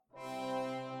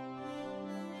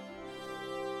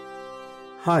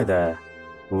Hi there.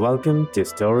 Welcome to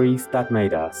Stories That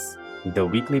Made Us, the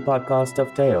weekly podcast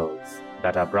of tales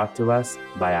that are brought to us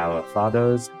by our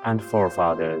fathers and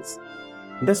forefathers.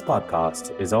 This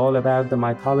podcast is all about the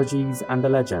mythologies and the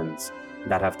legends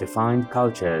that have defined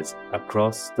cultures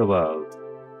across the world.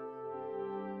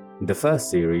 The first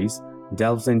series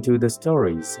delves into the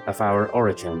stories of our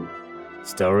origin,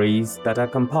 stories that are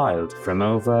compiled from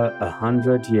over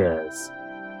 100 years.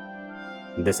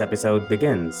 This episode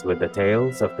begins with the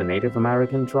tales of the Native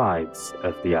American tribes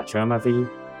of the Achomavi,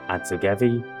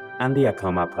 Atsugevi, and the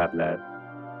Acoma Pueblo,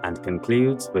 and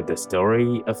concludes with the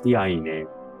story of the Ainu,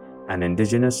 an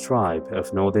indigenous tribe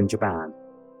of northern Japan.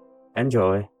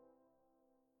 Enjoy!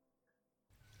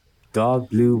 Dark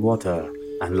blue water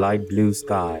and light blue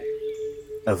sky.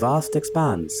 A vast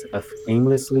expanse of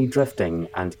aimlessly drifting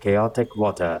and chaotic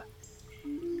water.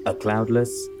 A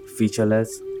cloudless,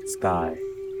 featureless sky.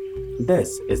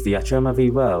 This is the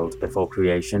Achomavi world before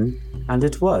creation, and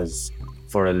it was,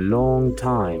 for a long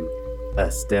time, a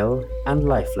still and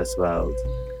lifeless world.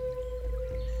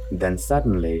 Then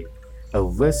suddenly, a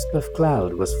wisp of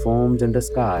cloud was formed in the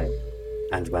sky,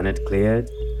 and when it cleared,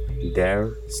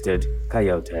 there stood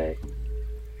Coyote.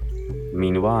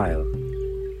 Meanwhile,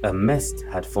 a mist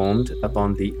had formed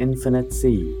upon the infinite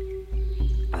sea,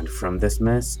 and from this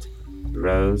mist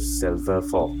rose Silver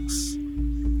Fox.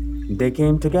 They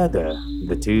came together,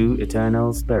 the two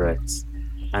eternal spirits,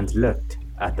 and looked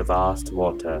at the vast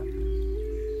water.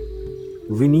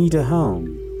 We need a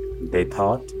home, they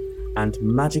thought, and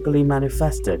magically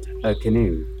manifested a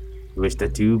canoe, which the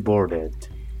two boarded.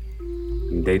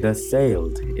 They thus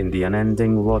sailed in the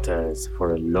unending waters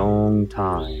for a long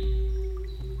time.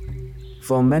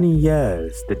 For many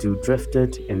years the two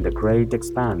drifted in the great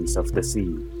expanse of the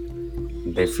sea.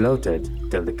 They floated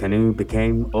till the canoe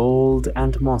became old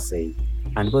and mossy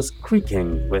and was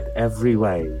creaking with every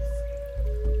wave.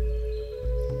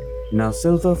 Now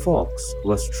Silver Fox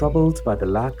was troubled by the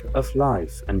lack of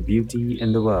life and beauty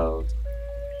in the world.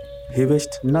 He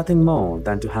wished nothing more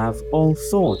than to have all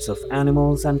sorts of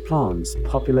animals and plants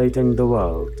populating the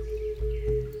world.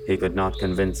 He could not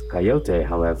convince Coyote,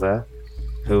 however,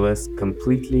 who was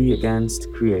completely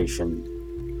against creation.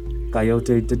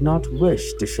 Coyote did not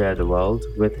wish to share the world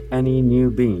with any new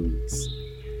beings.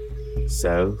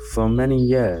 So, for many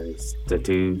years, the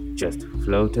two just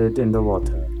floated in the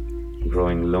water,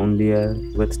 growing lonelier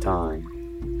with time.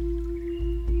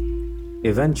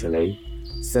 Eventually,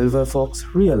 Silver Fox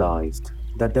realized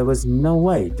that there was no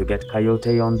way to get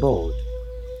Coyote on board.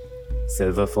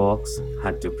 Silver Fox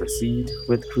had to proceed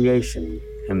with creation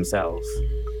himself.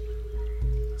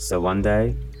 So one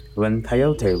day, when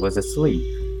Coyote was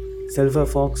asleep, Silver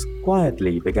Fox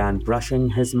quietly began brushing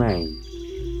his mane.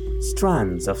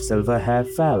 Strands of silver hair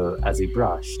fell as he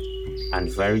brushed, and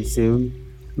very soon,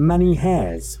 many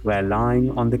hairs were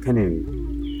lying on the canoe.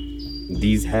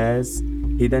 These hairs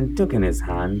he then took in his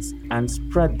hands and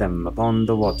spread them upon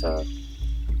the water.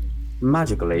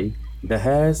 Magically, the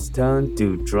hairs turned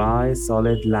to dry,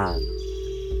 solid land.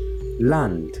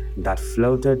 Land that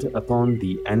floated upon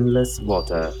the endless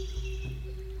water.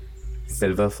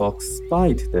 Silver Fox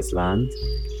spied this land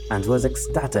and was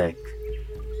ecstatic.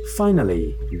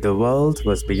 Finally, the world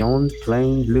was beyond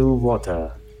plain blue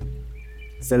water.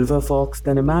 Silver Fox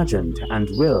then imagined and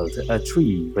willed a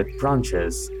tree with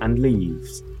branches and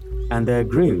leaves, and there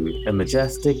grew a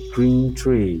majestic green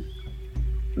tree.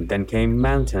 Then came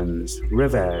mountains,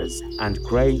 rivers, and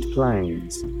great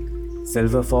plains.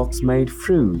 Silver Fox made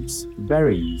fruits,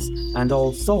 berries, and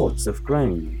all sorts of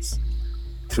grains.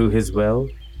 Through his will,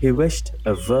 he wished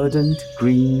a verdant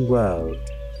green world.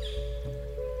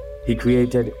 He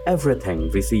created everything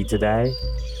we see today,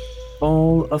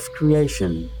 all of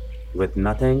creation, with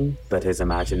nothing but his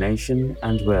imagination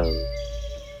and will.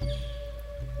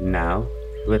 Now,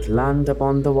 with land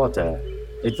upon the water,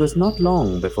 it was not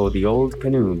long before the old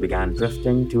canoe began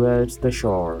drifting towards the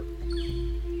shore.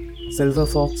 Silver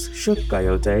Fox shook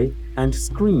Coyote and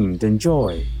screamed in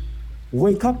joy.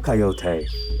 "Wake up, Coyote!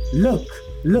 Look!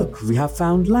 Look, we have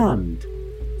found land!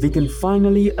 We can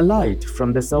finally alight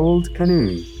from this old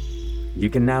canoe.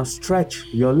 You can now stretch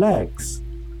your legs."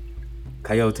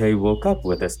 Coyote woke up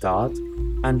with a start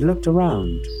and looked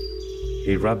around.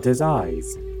 He rubbed his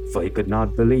eyes, for he could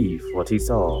not believe what he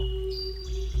saw.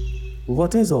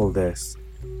 "What is all this?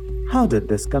 How did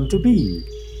this come to be?"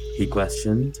 he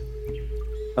questioned.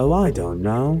 "Oh, I don't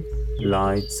know,"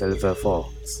 lied Silver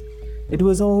Fox. "It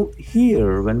was all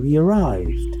here when we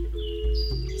arrived."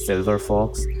 Silver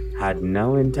Fox had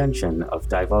no intention of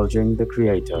divulging the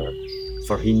creator,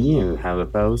 for he knew how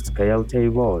opposed Coyote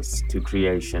was to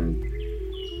creation.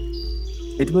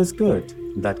 "It was good,"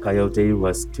 that Coyote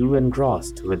was too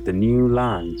engrossed with the new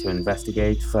land to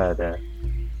investigate further.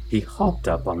 He hopped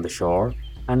up on the shore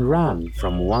and ran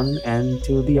from one end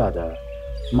to the other,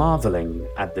 marveling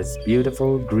at this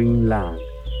beautiful green land.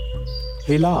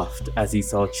 He laughed as he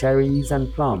saw cherries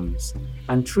and plums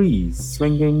and trees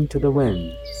swinging to the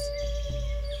winds.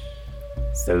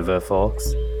 Silver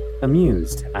Fox,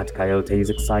 amused at Coyote's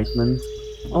excitement,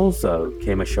 also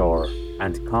came ashore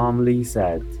and calmly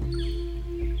said,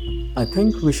 "I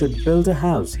think we should build a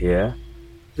house here.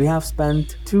 We have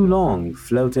spent too long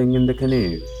floating in the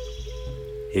canoe."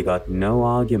 He got no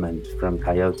argument from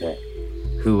Coyote,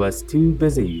 who was too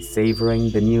busy savoring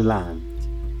the new land.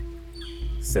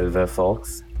 Silver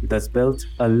Fox thus built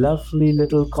a lovely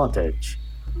little cottage,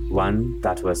 one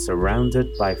that was surrounded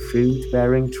by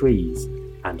fruit-bearing trees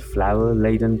and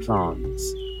flower-laden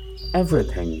plants.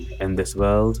 Everything in this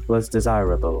world was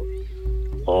desirable.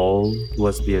 All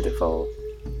was beautiful.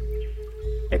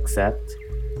 Except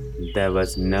there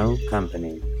was no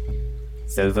company.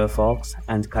 Silver Fox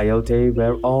and Coyote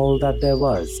were all that there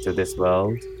was to this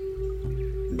world.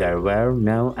 There were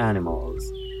no animals,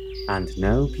 and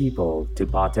no people to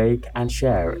partake and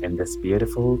share in this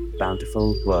beautiful,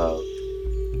 bountiful world.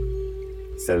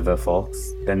 Silver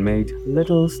Fox then made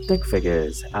little stick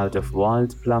figures out of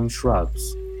wild plum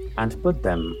shrubs and put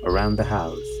them around the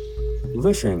house,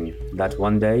 wishing that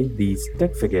one day these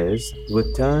stick figures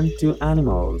would turn to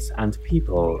animals and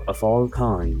people of all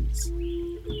kinds.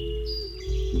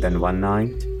 Then one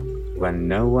night, when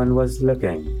no one was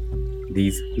looking,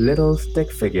 these little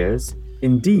stick figures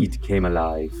indeed came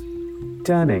alive,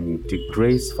 turning to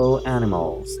graceful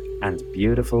animals and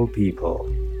beautiful people.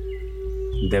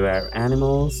 There were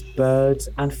animals, birds,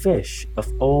 and fish of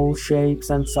all shapes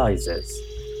and sizes.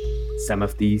 Some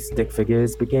of these stick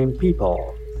figures became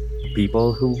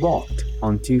people who walked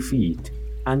on 2 feet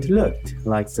and looked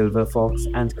like Silver Fox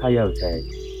and Coyote.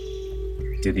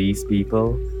 To these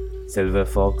people, Silver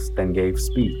Fox then gave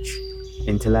speech,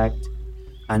 intellect,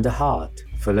 and a heart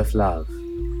full of love.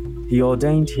 He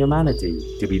ordained humanity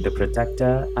to be the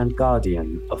protector and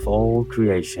guardian of all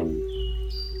creation.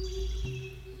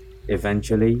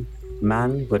 Eventually,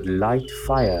 man would light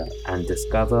fire and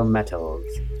discover metals.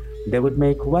 They would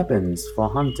make weapons for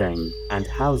hunting and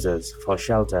houses for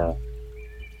shelter.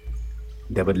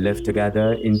 They would live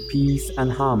together in peace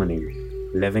and harmony,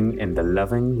 living in the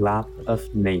loving lap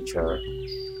of nature.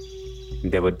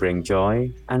 They would bring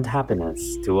joy and happiness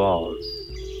to all.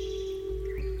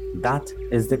 That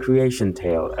is the creation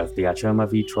tale of the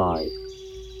Achomavi tribe.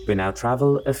 We now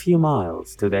travel a few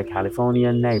miles to their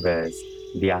Californian neighbors,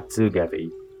 the Atsugevi.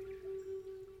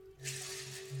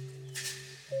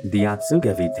 The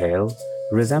Atsugevi tale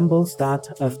resembles that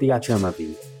of the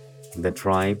Achomavi, the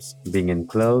tribes being in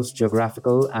close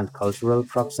geographical and cultural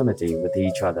proximity with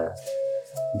each other.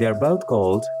 They are both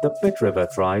called the Pit River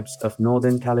tribes of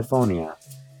Northern California,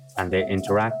 and they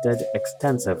interacted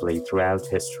extensively throughout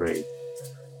history.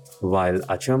 While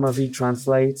Achomavi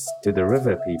translates to the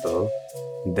river people,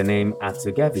 the name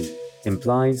Atsugevi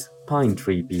implies pine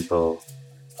tree people.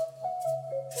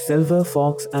 Silver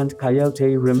Fox and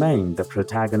Coyote remain the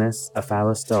protagonists of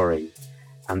our story,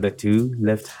 and the two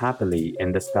lived happily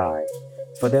in the sky,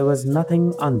 for there was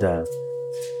nothing under,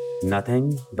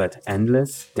 nothing but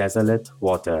endless, desolate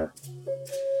water.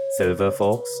 Silver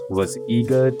Fox was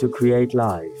eager to create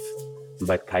life,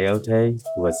 but Coyote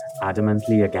was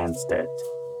adamantly against it.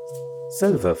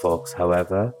 Silver Fox,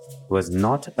 however, was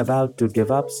not about to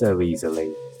give up so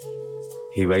easily.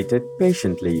 He waited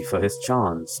patiently for his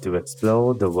chance to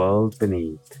explore the world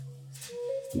beneath.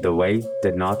 The wait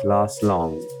did not last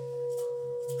long.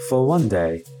 For one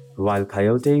day, while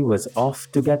Coyote was off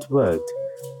to get wood,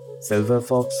 Silver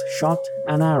Fox shot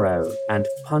an arrow and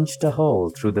punched a hole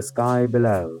through the sky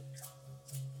below.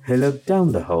 He looked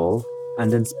down the hole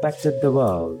and inspected the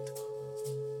world.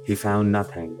 He found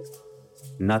nothing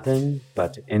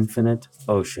but infinite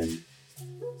ocean.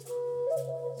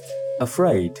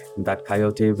 Afraid that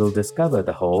Coyote will discover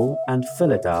the hole and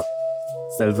fill it up,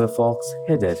 Silver Fox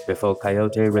hid it before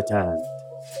Coyote returned.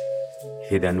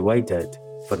 He then waited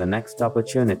for the next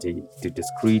opportunity to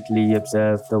discreetly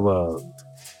observe the world.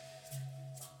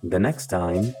 The next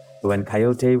time, when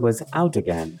Coyote was out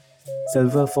again,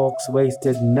 Silver Fox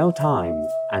wasted no time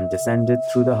and descended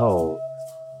through the hole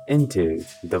into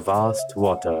the vast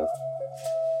water.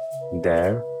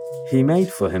 There, he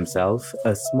made for himself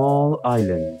a small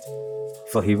island,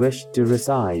 for he wished to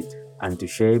reside and to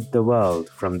shape the world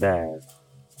from there.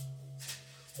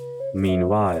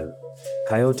 Meanwhile,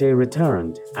 Coyote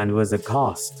returned and was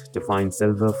aghast to find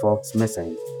Silver Fox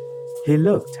missing. He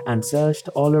looked and searched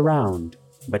all around,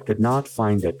 but could not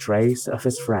find a trace of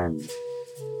his friend.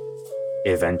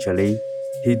 Eventually,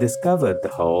 he discovered the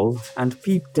hole and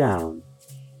peeped down.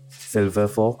 Silver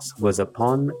Fox was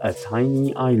upon a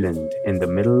tiny island in the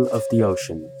middle of the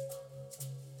ocean.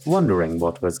 Wondering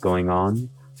what was going on,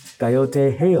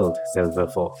 Coyote hailed Silver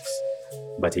Fox,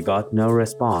 but he got no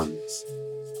response.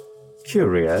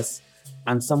 Curious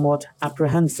and somewhat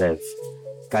apprehensive,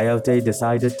 Coyote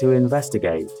decided to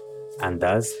investigate, and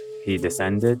thus he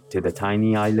descended to the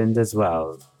tiny island as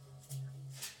well.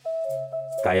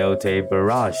 Coyote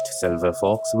barraged Silver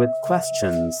Fox with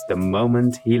questions the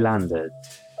moment he landed.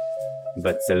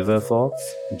 But Silver Fox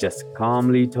just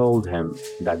calmly told him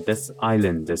that this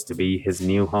island is to be his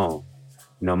new home,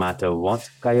 no matter what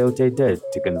Coyote did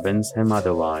to convince him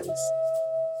otherwise.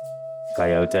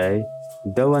 Coyote,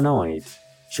 though annoyed,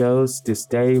 chose to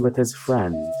stay with his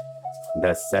friend,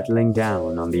 thus settling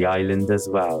down on the island as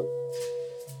well.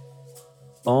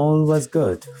 All was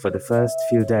good for the first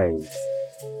few days,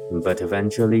 but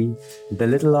eventually the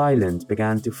little island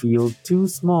began to feel too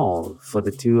small for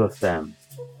the two of them.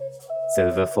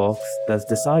 Silver Fox thus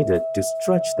decided to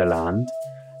stretch the land,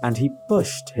 and he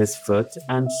pushed his foot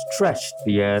and stretched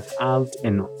the earth out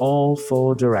in all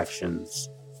 4 directions.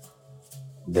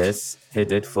 This he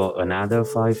did for another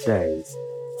 5 days,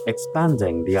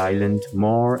 expanding the island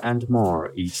more and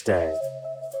more each day.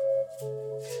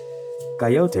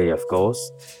 Coyote, of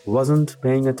course, wasn't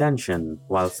paying attention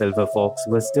while Silver Fox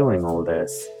was doing all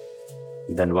this.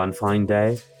 Then one fine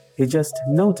day, he just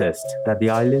noticed that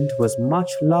the island was much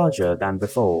larger than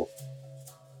before.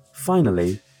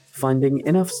 Finally, finding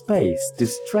enough space to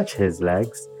stretch his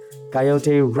legs,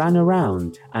 Coyote ran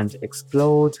around and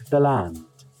explored the land.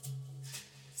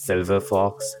 Silver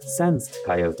Fox sensed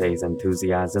Coyote's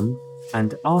enthusiasm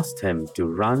and asked him to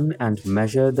run and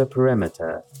measure the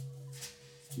perimeter.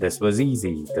 This was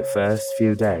easy the first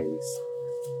few days,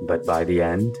 but by the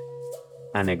end,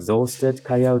 an exhausted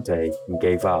Coyote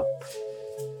gave up.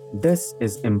 "This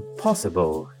is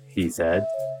impossible," he said.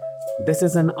 "This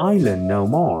is an island no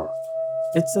more.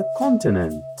 It's a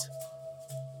continent."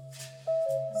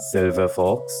 Silver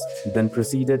Fox then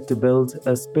proceeded to build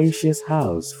a spacious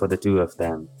house for the two of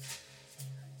them.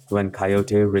 When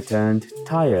Coyote returned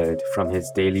tired from his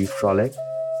daily frolic,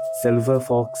 Silver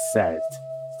Fox said,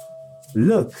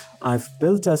 "Look, I've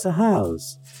built us a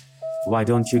house. Why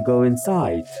don't you go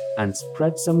inside and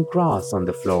spread some grass on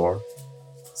the floor?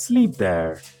 Sleep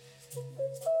there."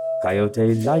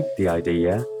 Coyote liked the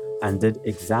idea and did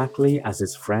exactly as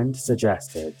his friend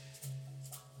suggested.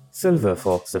 Silver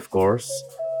Fox, of course,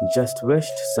 just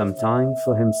wished some time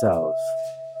for himself,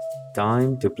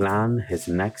 time to plan his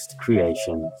next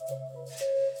creation.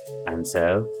 And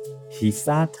so, he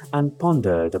sat and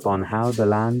pondered upon how the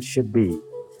land should be.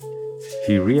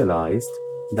 He realized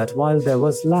that while there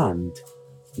was land,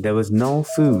 there was no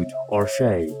food or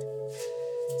shade.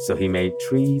 So he made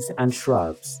trees and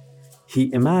shrubs.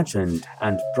 He imagined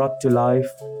and brought to life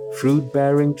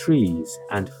fruit-bearing trees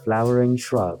and flowering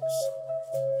shrubs.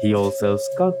 He also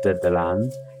sculpted the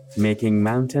land, making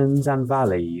mountains and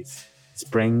valleys,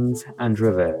 springs and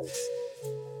rivers.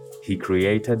 He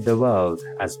created the world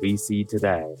as we see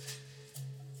today.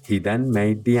 He then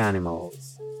made the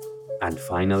animals, and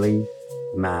finally,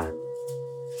 man.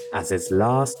 As his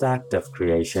last act of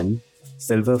creation,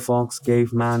 Silver Fox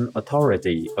gave man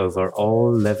authority over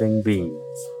all living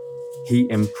beings. He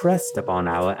impressed upon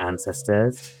our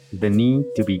ancestors the need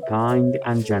to be kind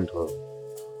and gentle.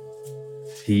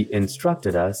 He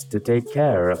instructed us to take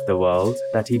care of the world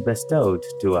that he bestowed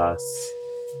to us.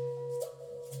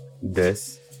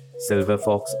 This, Silver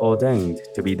Fox ordained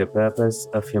to be the purpose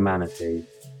of humanity.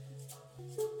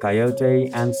 Coyote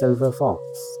and Silver Fox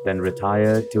then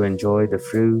retired to enjoy the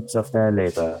fruits of their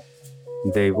labor.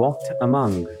 They walked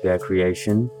among their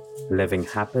creation, living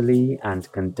happily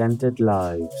and contented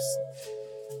lives.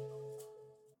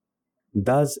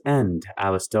 Thus end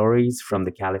our stories from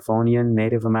the Californian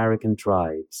Native American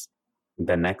tribes.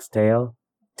 The next tale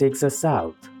takes us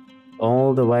south,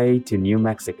 all the way to New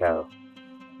Mexico.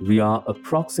 We are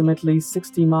approximately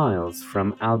 60 miles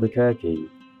from Albuquerque,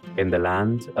 in the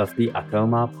land of the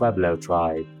Acoma Pueblo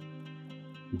tribe.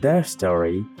 Their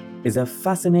story is a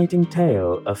fascinating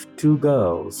tale of 2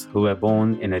 girls who were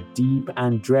born in a deep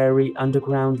and dreary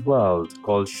underground world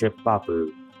called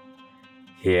Shippapu.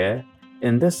 Here,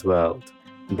 in this world,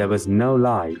 there was no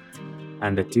light,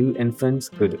 and the 2 infants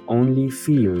could only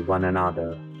feel one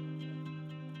another.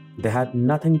 They had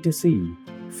nothing to see,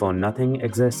 for nothing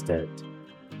existed,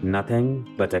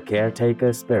 nothing but a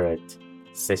caretaker spirit,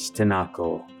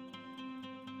 Sichtanako.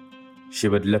 She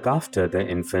would look after the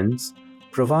infants,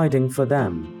 providing for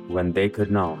them when they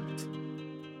could not.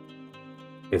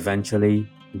 Eventually,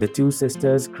 the two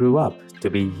sisters grew up to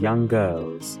be young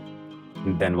girls.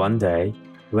 Then one day,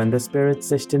 when the spirit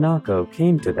Sishtinako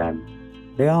came to them,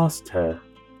 they asked her,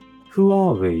 "Who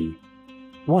are we?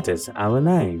 What is our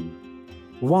name?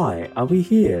 Why are we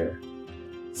here?"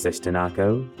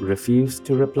 Sishtinako refused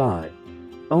to reply,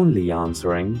 only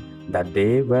answering that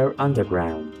they were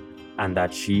underground and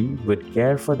that she would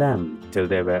care for them till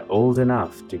they were old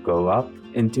enough to go up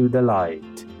into the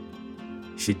light.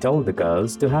 She told the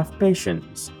girls to have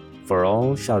patience, for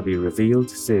all shall be revealed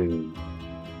soon.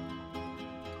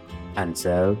 And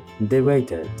so they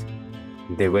waited.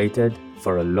 They waited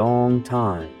for a long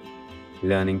time,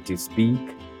 learning to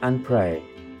speak and pray.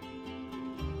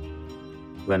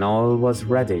 When all was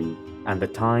ready and the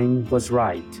time was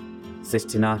right,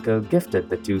 Sishtinako gifted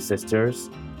the two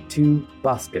sisters 2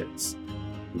 baskets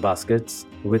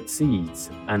with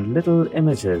seeds and little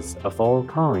images of all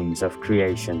kinds of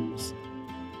creations.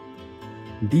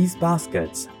 "These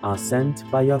baskets are sent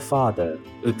by your father,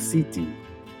 Uksiti,"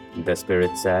 the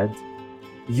spirit said.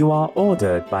 "You are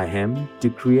ordered by him to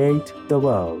create the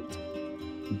world.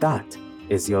 That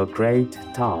is your great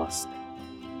task.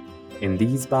 In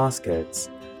these baskets,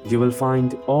 you will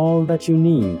find all that you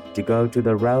need to go to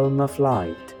the realm of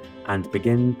light and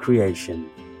begin creation."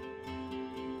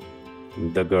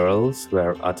 The girls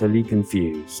were utterly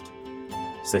confused.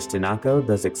 Sishtinako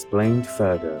thus explained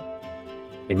further.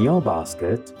 "In your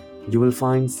basket, you will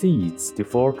find seeds to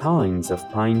 4 kinds of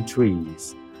pine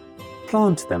trees.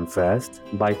 Plant them first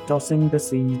by tossing the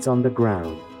seeds on the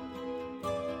ground."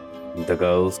 The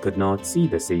girls could not see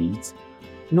the seeds,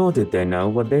 nor did they know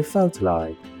what they felt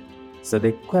like, so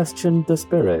they questioned the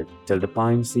spirit till the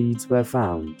pine seeds were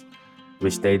found,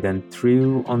 which they then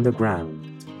threw on the ground.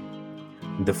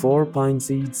 The 4 pine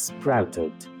seeds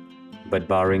sprouted, but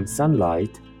barring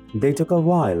sunlight, they took a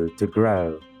while to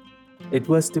grow. It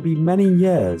was to be many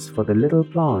years for the little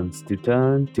plants to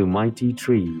turn to mighty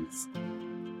trees.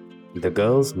 The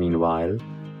girls, meanwhile,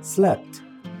 slept,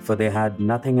 for they had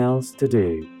nothing else to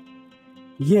do.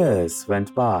 Years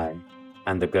went by,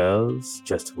 and the girls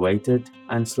just waited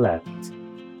and slept.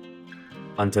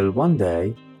 Until one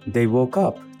day, they woke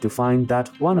up to find that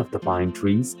one of the pine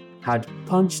trees had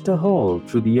punched a hole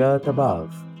through the earth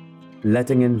above,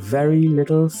 letting in very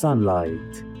little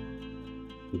sunlight.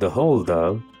 The hole,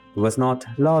 though, was not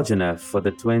large enough for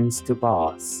the twins to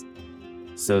pass.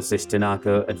 So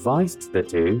Sishtinako advised the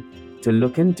two to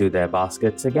look into their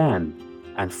baskets again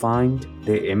and find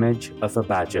the image of a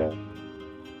badger.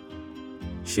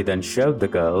 She then showed the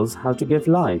girls how to give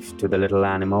life to the little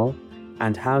animal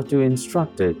and how to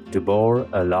instruct it to bore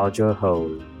a larger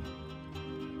hole.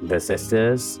 The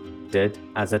sisters did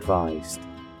as advised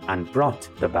and brought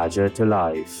the badger to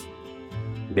life.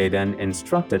 They then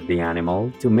instructed the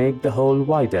animal to make the hole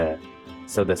wider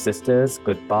so the sisters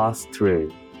could pass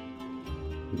through.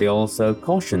 They also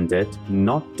cautioned it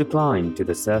not to climb to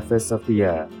the surface of the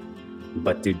earth,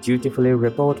 but to dutifully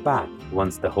report back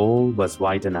once the hole was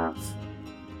wide enough.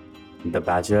 The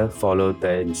badger followed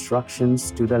the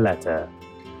instructions to the letter,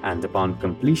 and upon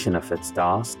completion of its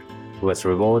task, was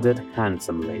rewarded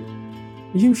handsomely.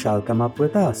 "You shall come up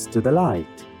with us to the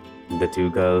light," the 2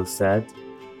 girls said.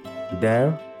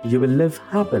 "There you will live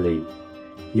happily.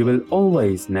 You will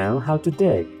always know how to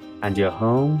dig, and your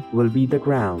home will be the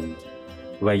ground,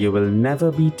 where you will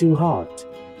never be too hot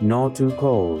nor too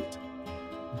cold.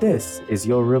 This is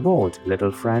your reward,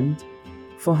 little friend,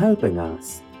 for helping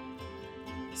us."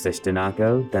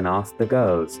 Sishtinako then asked the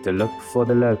girls to look for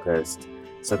the locust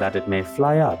so that it may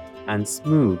fly up and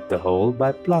smooth the hole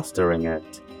by plastering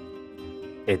it.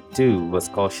 It too was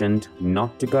cautioned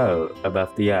not to go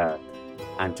above the earth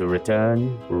and to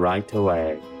return right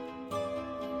away.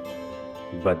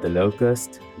 But the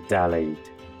locust dallied,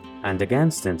 and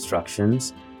against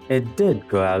instructions, it did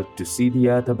go out to see the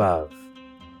earth above.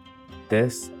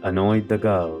 This annoyed the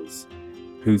girls,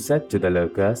 who said to the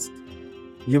locust,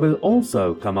 "You will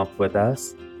also come up with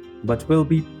us, but will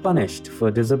be punished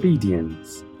for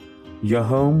disobedience. Your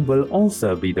home will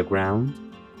also be the ground,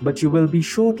 but you will be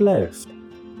short-lived,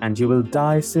 and you will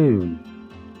die soon.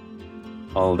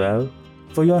 Although,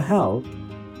 for your help,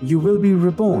 you will be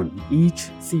reborn each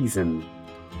season."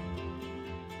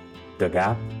 The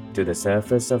gap to the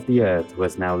surface of the earth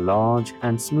was now large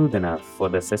and smooth enough for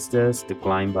the sisters to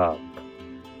climb up.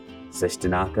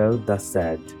 Sishtinako thus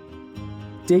said,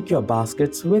 "Take your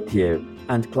baskets with you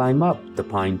and climb up the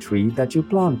pine tree that you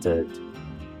planted.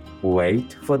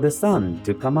 Wait for the sun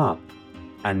to come up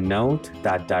and note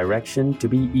that direction to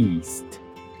be east.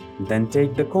 Then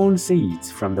take the corn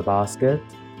seeds from the basket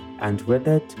and with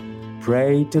it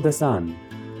pray to the sun,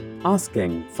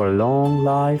 asking for long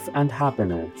life and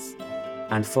happiness.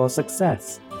 and for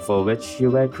success for which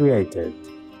you were created.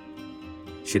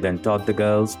 She then taught the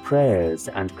girls prayers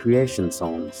and creation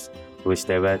songs, which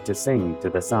they were to sing to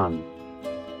the sun.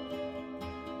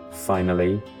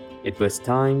 Finally, it was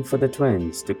time for the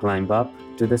twins to climb up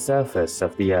to the surface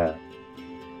of the earth.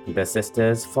 The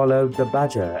sisters followed the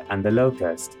badger and the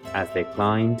locust as they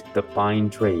climbed the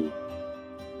pine tree,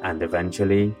 and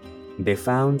eventually they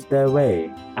found their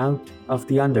way out of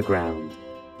the underground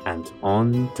and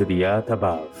on to the earth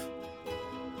above.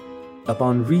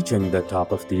 Upon reaching the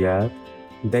top of the earth,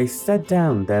 they set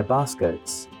down their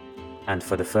baskets, and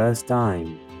for the first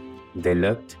time, they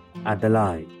looked at the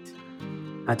light,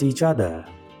 at each other,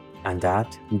 and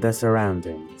at the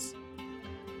surroundings.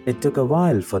 It took a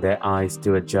while for their eyes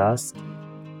to adjust,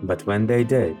 but when they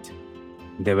did,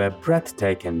 they were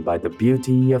breathtaken by the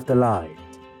beauty of the light.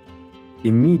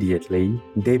 Immediately,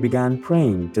 they began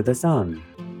praying to the sun.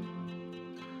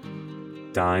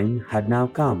 Time had now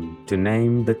come to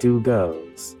name the two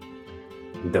girls.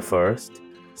 The first,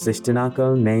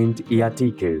 Sishtunako named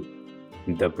Iatiku,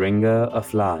 the bringer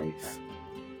of life.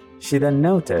 She then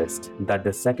noticed that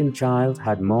the second child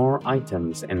had more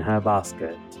items in her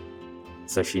basket,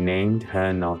 so she named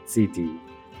her Notsiti,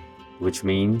 which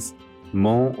means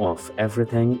more of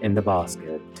everything in the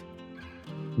basket.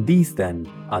 These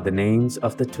then are the names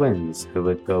of the twins who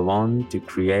would go on to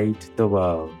create the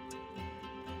world.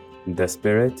 The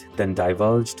spirit then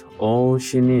divulged all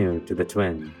she knew to the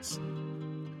twins.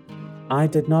 I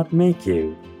did not make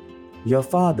you. Your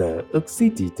father,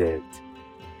 Uksiti, did.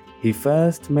 He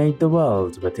first made the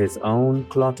world with his own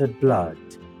clotted blood,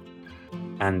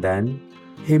 and then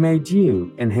he made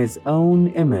you in his own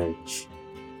image.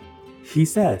 He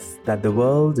says that the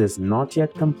world is not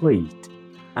yet complete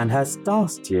and has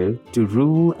tasked you to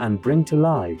rule and bring to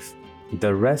life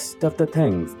the rest of the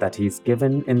things that he's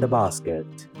given in the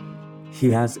basket. He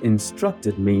has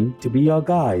instructed me to be your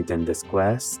guide in this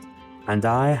quest, and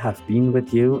I have been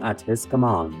with you at his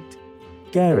command,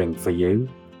 caring for you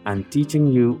and teaching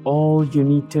you all you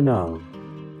need to know.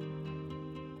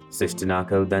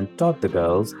 Sishtunako then taught the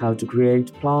girls how to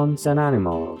create plants and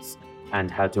animals,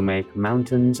 and how to make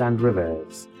mountains and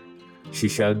rivers. She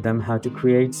showed them how to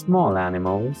create small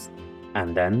animals,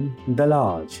 and then the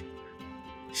large.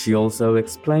 She also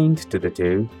explained to the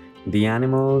two the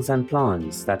animals and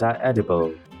plants that are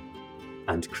edible,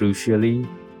 and crucially,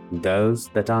 those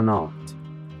that are not.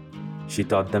 She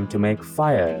taught them to make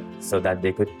fire so that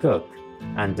they could cook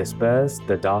and disperse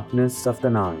the darkness of the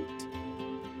night.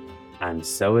 And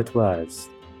so it was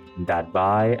that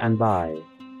by and by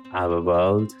our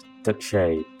world took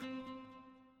shape.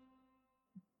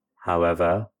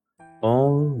 However,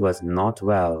 all was not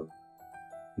well.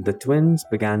 The twins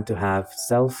began to have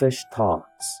selfish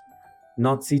thoughts.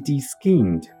 Notsiti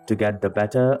schemed to get the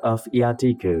better of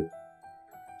Iatiku.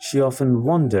 She often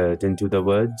wandered into the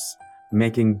woods,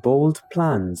 making bold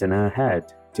plans in her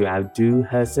head to outdo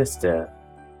her sister.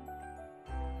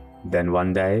 Then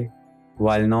one day,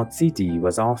 while Notsiti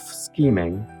was off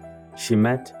scheming, she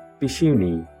met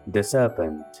Pishuni the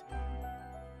serpent.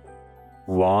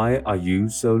 "Why are you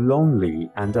so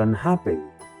lonely and unhappy?"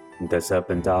 the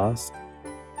serpent asked.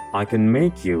 "I can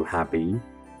make you happy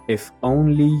if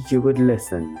only you would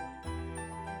listen.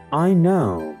 I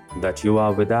know that you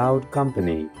are without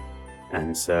company,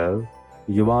 and so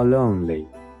you are lonely.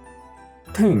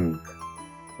 Think,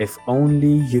 if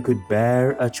only you could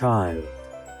bear a child,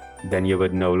 then you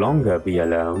would no longer be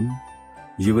alone.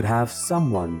 You would have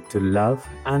someone to love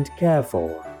and care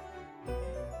for."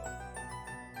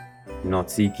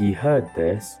 Notsiki heard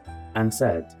this and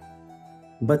said,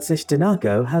 "But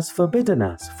Sishtunako has forbidden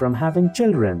us from having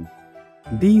children.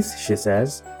 These, she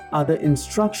says, are the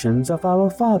instructions of our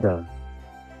father.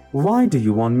 Why do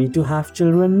you want me to have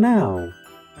children now?"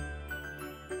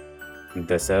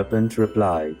 The serpent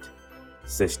replied,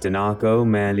 "Sishtunako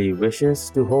merely wishes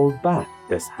to hold back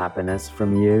this happiness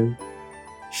from you.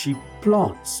 She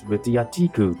plots with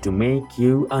Iatiku to make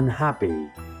you unhappy.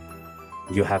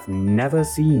 You have never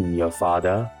seen your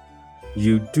father.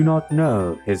 You do not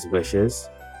know his wishes,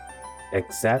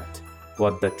 except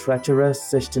what the treacherous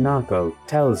Sishtunako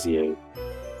tells you.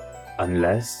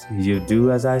 Unless you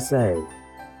do as I say,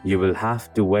 you will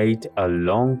have to wait a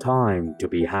long time to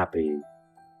be happy."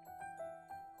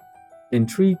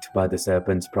 Intrigued by the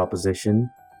serpent's proposition,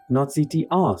 Notsiti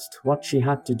asked what she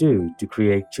had to do to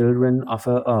create children of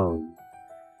her own.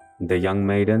 The young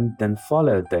maiden then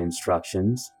followed the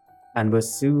instructions and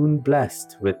was soon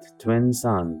blessed with twin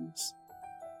sons.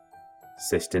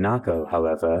 Sishtunako,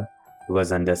 however,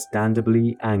 was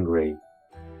understandably angry.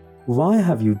 "Why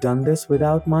have you done this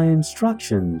without my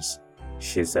instructions?"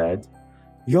 she said.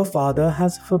 Your father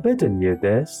has forbidden you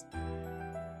this.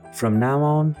 From now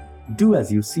on, do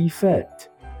as you see fit.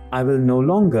 I will no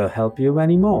longer help you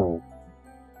anymore."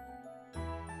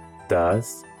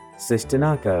 Thus,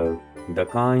 Sishtanako, the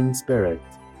kind spirit,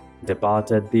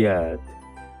 departed the earth,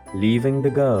 leaving the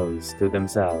girls to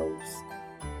themselves.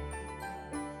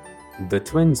 The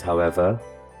twins, however,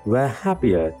 were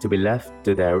happier to be left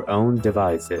to their own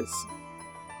devices.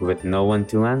 With no one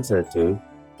to answer to,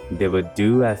 they would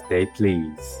do as they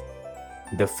please.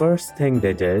 The first thing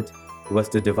they did was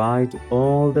to divide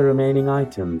all the remaining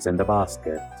items in the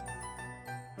basket.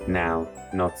 Now,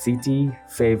 Notsiti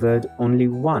favored only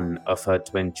one of her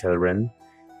twin children,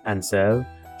 and so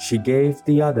she gave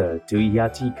the other to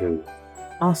Iatiku,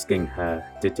 asking her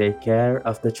to take care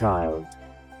of the child.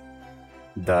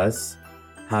 Thus,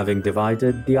 having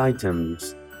divided the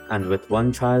items, and with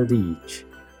one child each,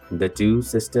 the two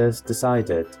sisters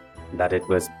decided that it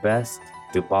was best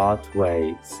to part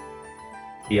ways.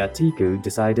 Iatiku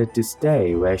decided to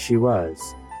stay where she was,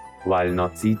 while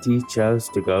Notsiti chose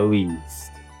to go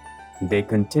east. They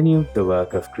continued the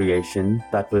work of creation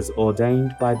that was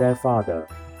ordained by their father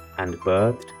and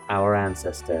birthed our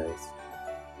ancestors.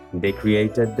 They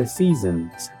created the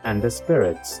seasons and the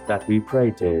spirits that we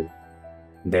pray to.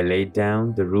 They laid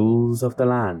down the rules of the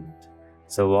land,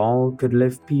 so all could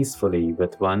live peacefully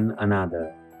with one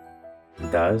another,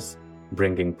 thus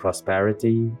bringing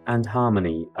prosperity and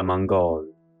harmony among all.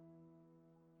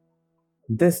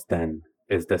 This, then,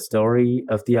 is the story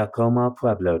of the Acoma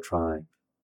Pueblo tribe.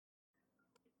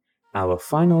 Our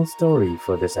final story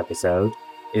for this episode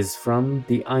is from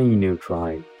the Ainu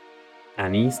tribe,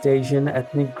 an East Asian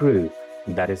ethnic group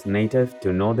that is native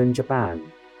to northern Japan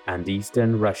and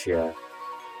eastern Russia.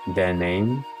 Their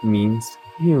name means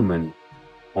human,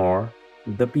 or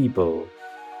the people.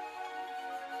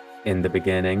 In the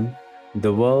beginning,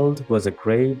 the world was a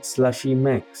great slushy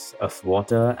mix of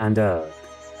water and earth.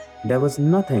 There was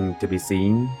nothing to be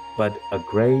seen but a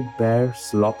great bare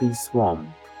sloppy swamp.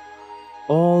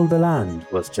 All the land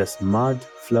was just mud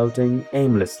floating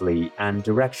aimlessly and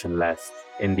directionless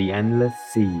in the endless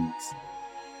seas.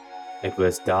 It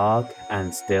was dark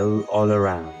and still all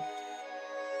around.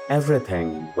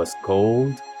 Everything was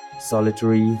cold,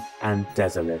 solitary, and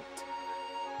desolate.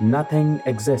 Nothing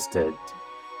existed.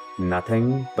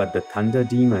 Nothing but the thunder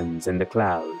demons in the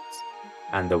clouds,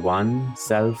 and the one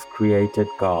self-created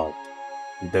god,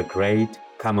 the great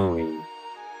Kamui.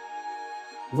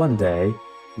 One day,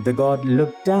 the god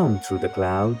looked down through the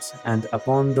clouds and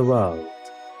upon the world,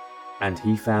 and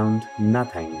he found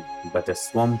nothing but a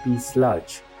swampy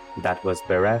sludge that was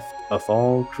bereft of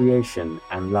all creation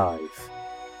and life.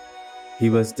 He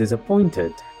was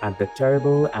disappointed at the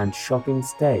terrible and shocking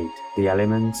state the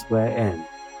elements were in,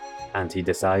 and he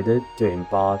decided to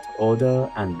impart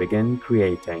order and begin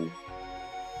creating.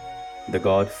 The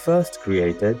god first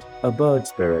created a bird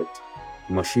spirit,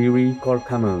 Moshiri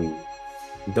Korkamui,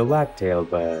 the wagtail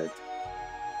bird.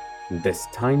 This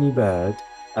tiny bird,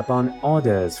 upon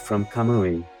orders from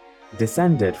Kamui,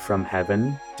 descended from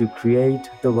heaven to create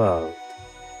the world.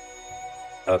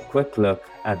 A quick look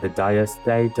at the dire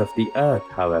state of the earth,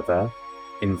 however,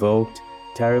 invoked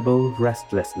terrible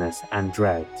restlessness and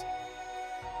dread.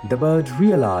 The bird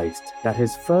realized that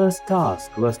his first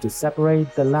task was to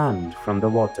separate the land from the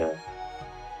water.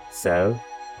 So,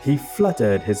 he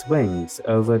fluttered his wings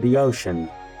over the ocean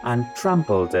and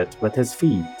trampled it with his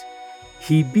feet.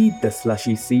 He beat the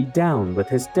slushy sea down with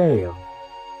his tail.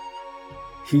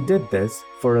 He did this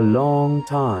for a long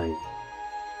time.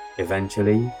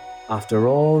 Eventually, after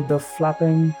all the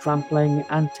flapping, trampling,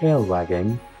 and tail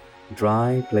wagging,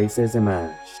 dry places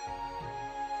emerged.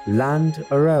 Land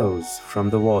arose from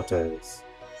the waters.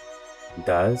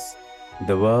 Thus,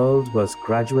 the world was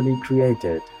gradually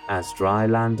created as dry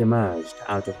land emerged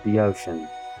out of the ocean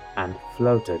and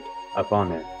floated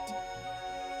upon it.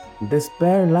 This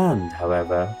bare land,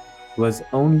 however, was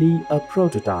only a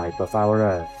prototype of our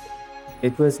earth.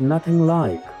 It was nothing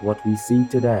like what we see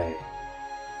today.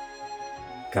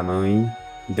 Kamui,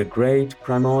 the great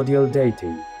primordial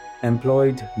deity,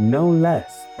 employed no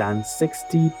less than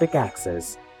 60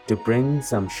 pickaxes to bring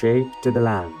some shape to the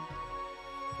land.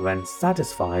 When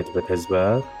satisfied with his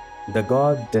work, the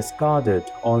god discarded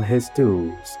all his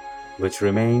tools, which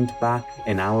remained back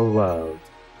in our world.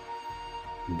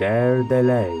 There they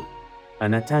lay,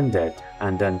 unattended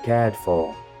and uncared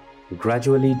for,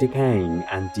 gradually decaying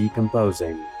and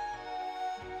decomposing.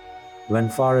 When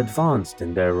far advanced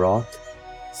in their rot,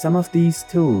 some of these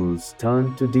tools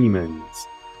turned to demons,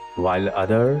 while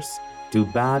others to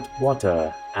bad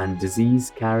water and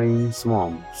disease-carrying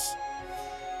swamps.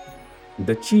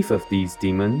 The chief of these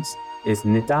demons is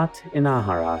Nitat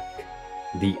Inaharak.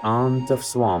 the aunt of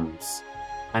swamps,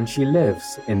 and she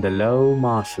lives in the low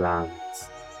marshlands.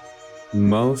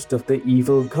 Most of the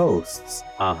evil ghosts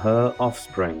are her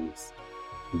offsprings.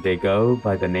 They go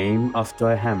by the name of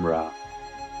Toihemra.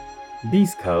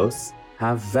 These ghosts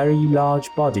have very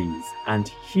large bodies and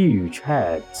huge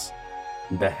heads.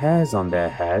 The hairs on their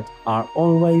head are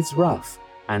always rough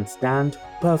and stand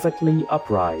perfectly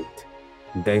upright.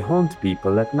 They haunt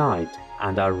people at night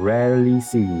and are rarely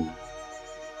seen.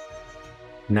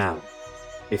 Now,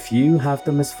 if you have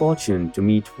the misfortune to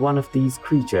meet one of these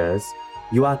creatures,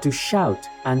 you are to shout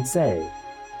and say,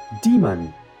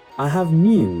 "Demon, I have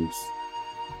news."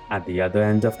 At the other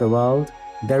end of the world,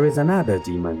 there is another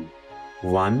demon,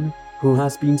 one who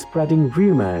has been spreading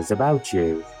rumors about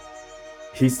you.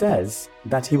 He says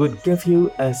that he would give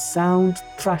you a sound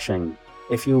thrashing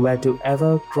if you were to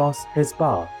ever cross his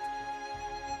path.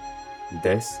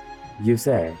 This you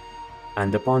say,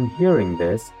 and upon hearing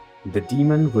this, the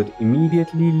demon would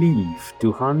immediately leave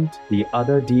to hunt the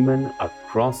other demon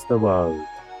across the world.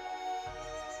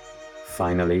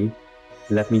 Finally,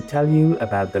 let me tell you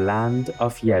about the land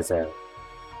of Yezo.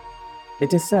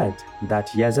 It is said that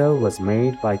Yezo was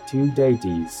made by two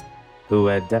deities who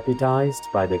were deputized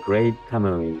by the great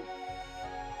Kamui.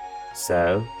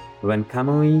 So, when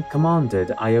Kamui commanded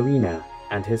Iowina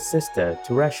and his sister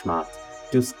Tureshmat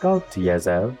to sculpt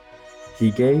Yezo,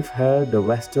 he gave her the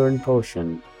western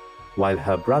portion, while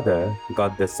her brother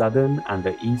got the southern and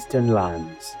the eastern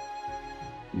lands.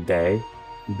 They,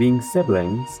 being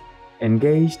siblings,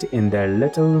 engaged in their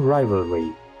little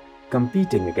rivalry,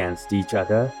 competing against each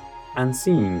other and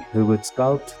seeing who would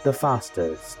sculpt the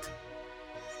fastest.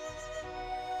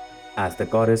 As the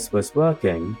goddess was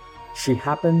working, she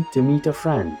happened to meet a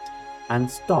friend and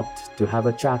stopped to have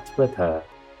a chat with her.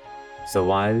 So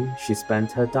while she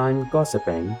spent her time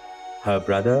gossiping, her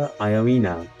brother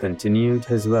Iowina continued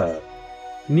his work,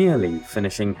 nearly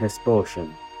finishing his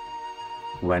portion.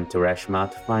 When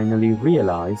Tureshmat finally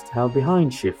realized how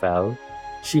behind she fell,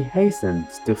 she hastened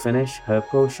to finish her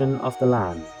portion of the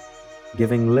land,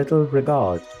 giving little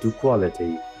regard to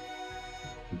quality.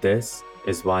 This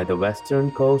is why the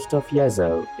western coast of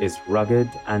Yezo is rugged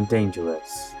and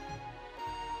dangerous.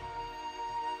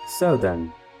 So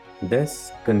then,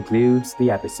 this concludes the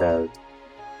episode.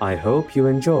 I hope you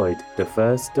enjoyed the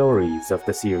first stories of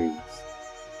the series.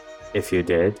 If you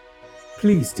did,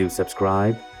 please do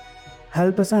subscribe.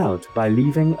 Help us out by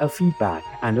leaving a feedback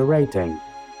and a rating.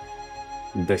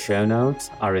 The show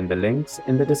notes are in the links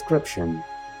in the description.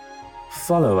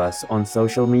 Follow us on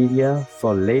social media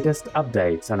for latest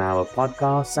updates on our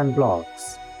podcasts and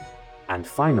blogs. And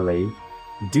finally,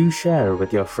 do share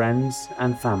with your friends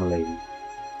and family.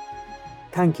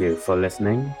 Thank you for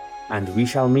listening, and we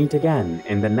shall meet again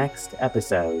in the next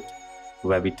episode,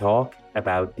 where we talk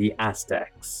about the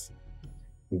Aztecs.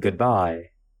 Goodbye.